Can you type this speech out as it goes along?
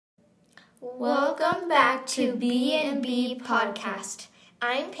Welcome back to B&B Podcast.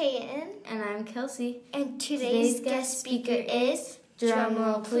 I'm Peyton. And I'm Kelsey. And today's guest speaker is,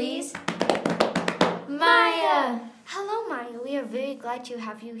 drumroll please, Maya. Hello, Maya. We are very glad to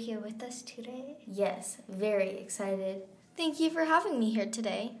have you here with us today. Yes, very excited. Thank you for having me here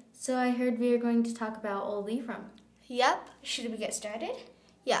today. So I heard we are going to talk about Old Ephraim. Yep. Should we get started?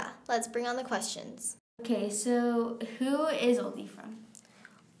 Yeah, let's bring on the questions. Okay, so who is Old Ephraim?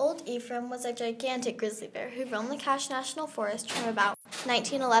 Old Ephraim was a gigantic grizzly bear who roamed the Cache National Forest from about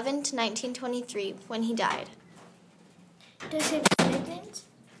 1911 to 1923 when he died. Does he have nicknames?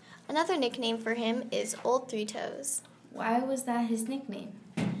 Another nickname for him is Old Three Toes. Why was that his nickname?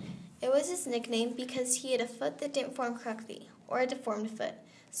 It was his nickname because he had a foot that didn't form correctly, or a deformed foot,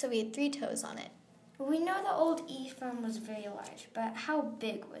 so he had 3 toes on it. We know that Old Ephraim was very large, but how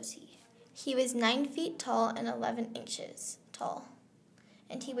big was he? He was 9 feet tall and 11 inches tall,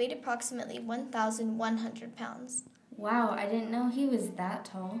 and he weighed approximately 1,100 pounds. Wow, I didn't know he was that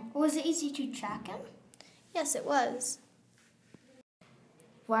tall. Was it easy to track him? Yes, it was.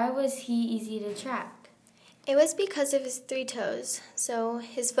 Why was he easy to track? It was because of his 3 toes, so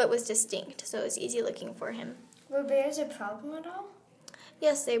his foot was distinct, so it was easy looking for him. Were bears a problem at all?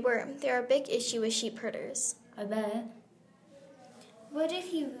 Yes, they were. They're a big issue with sheep herders. I bet. Where did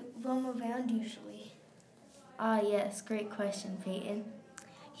he roam around usually? Yes, great question, Peyton.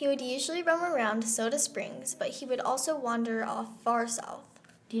 He would usually roam around Soda Springs, but he would also wander off far south.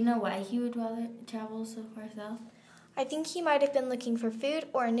 Do you know why he would rather travel so far south? I think he might have been looking for food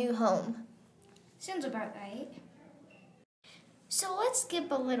or a new home. Sounds about right. So let's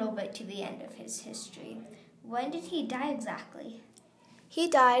skip a little bit to the end of his history. When did he die exactly? He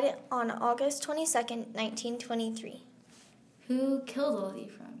died on August 22nd, 1923. Who killed Old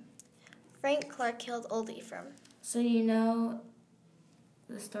Ephraim? Frank Clark killed Old Ephraim. So you know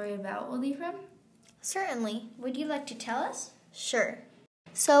the story about Old Ephraim? Certainly. Would you like to tell us? Sure.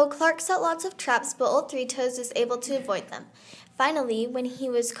 So Clark set lots of traps, but Old Three Toes was able to avoid them. Finally, when he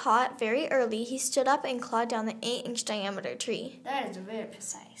was caught very early, he stood up and clawed down the 8-inch diameter tree. That is very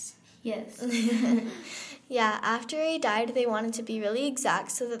precise. Yes. Yeah, after he died, they wanted to be really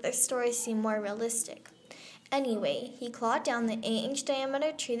exact so that their story seemed more realistic. Anyway, he clawed down the 8-inch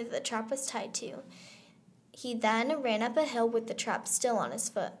diameter tree that the trap was tied to. He then ran up a hill with the trap still on his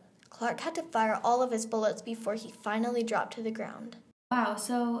foot. Clark had to fire all of his bullets before he finally dropped to the ground. Wow,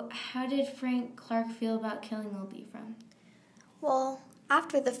 so how did Frank Clark feel about killing Old Ephraim? Well,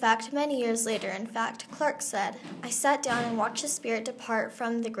 after the fact, many years later, in fact, Clark said, "I sat down and watched the spirit depart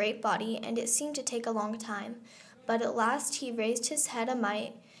from the great body, and it seemed to take a long time. But at last he raised his head a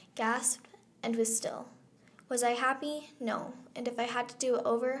mite, gasped, and was still. Was I happy? No. And if I had to do it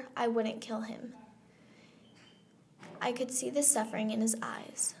over, I wouldn't kill him. I could see the suffering in his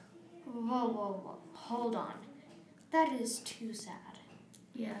eyes." Whoa. Hold on. That is too sad.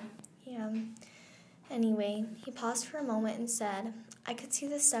 Yeah. Anyway, he paused for a moment and said, "I could see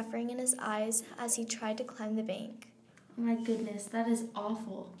the suffering in his eyes as he tried to climb the bank." Oh my goodness, that is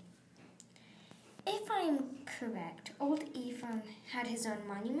awful. If I'm correct, Old Ephraim had his own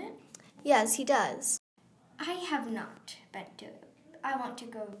monument? Yes, he does. I have not been to it. I want to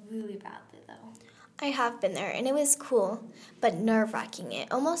go really badly, though. I have been there, and it was cool, but nerve-wracking.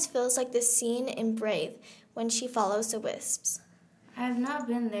 It almost feels like the scene in Brave when she follows the wisps. I have not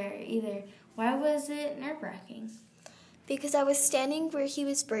been there either. Why was it nerve-wracking? Because I was standing where he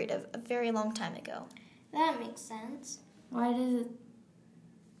was buried a very long time ago. That makes sense. Why does it...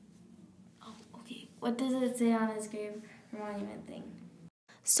 Oh, okay. What does it say on his grave or monument thing?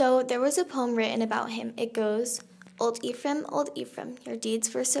 So there was a poem written about him. It goes, Old Ephraim, your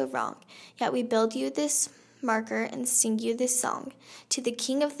deeds were so wrong, yet we build you this marker and sing you this song. To the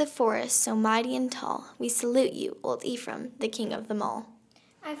king of the forest, so mighty and tall, we salute you, Old Ephraim, the king of them all.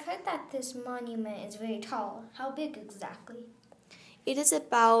 I've heard that this monument is very tall. How big exactly? It is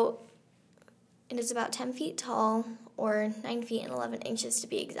about 10 feet tall, or 9 feet and 11 inches to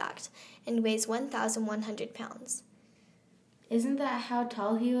be exact, and weighs 1,100 pounds. Isn't that how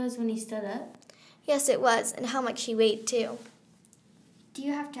tall he was when he stood up? Yes, it was, and how much he weighed, too. Do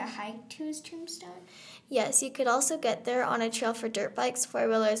you have to hike to his tombstone? Yes, you could also get there on a trail for dirt bikes,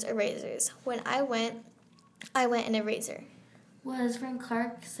 four-wheelers, or razors. When I went in a razor. Was Frank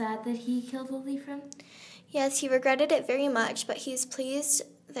Clark sad that he killed Old Ephraim? Yes, he regretted it very much, but he is pleased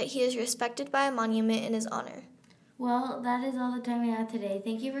that he is respected by a monument in his honor. Well, that is all the time we have today.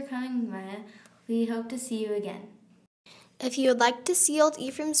 Thank you for coming, Maya. We hope to see you again. If you would like to see old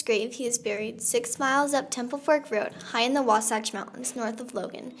Ephraim's grave, he is buried 6 miles up Temple Fork Road, high in the Wasatch Mountains, north of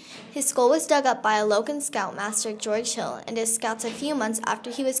Logan. His skull was dug up by a Logan scoutmaster, George Hill, and his scouts a few months after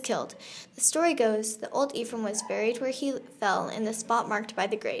he was killed. The story goes that old Ephraim was buried where he fell in the spot marked by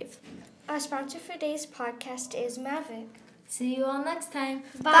the grave. Our sponsor for today's podcast is Mavic. See you all next time.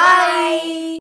 Bye!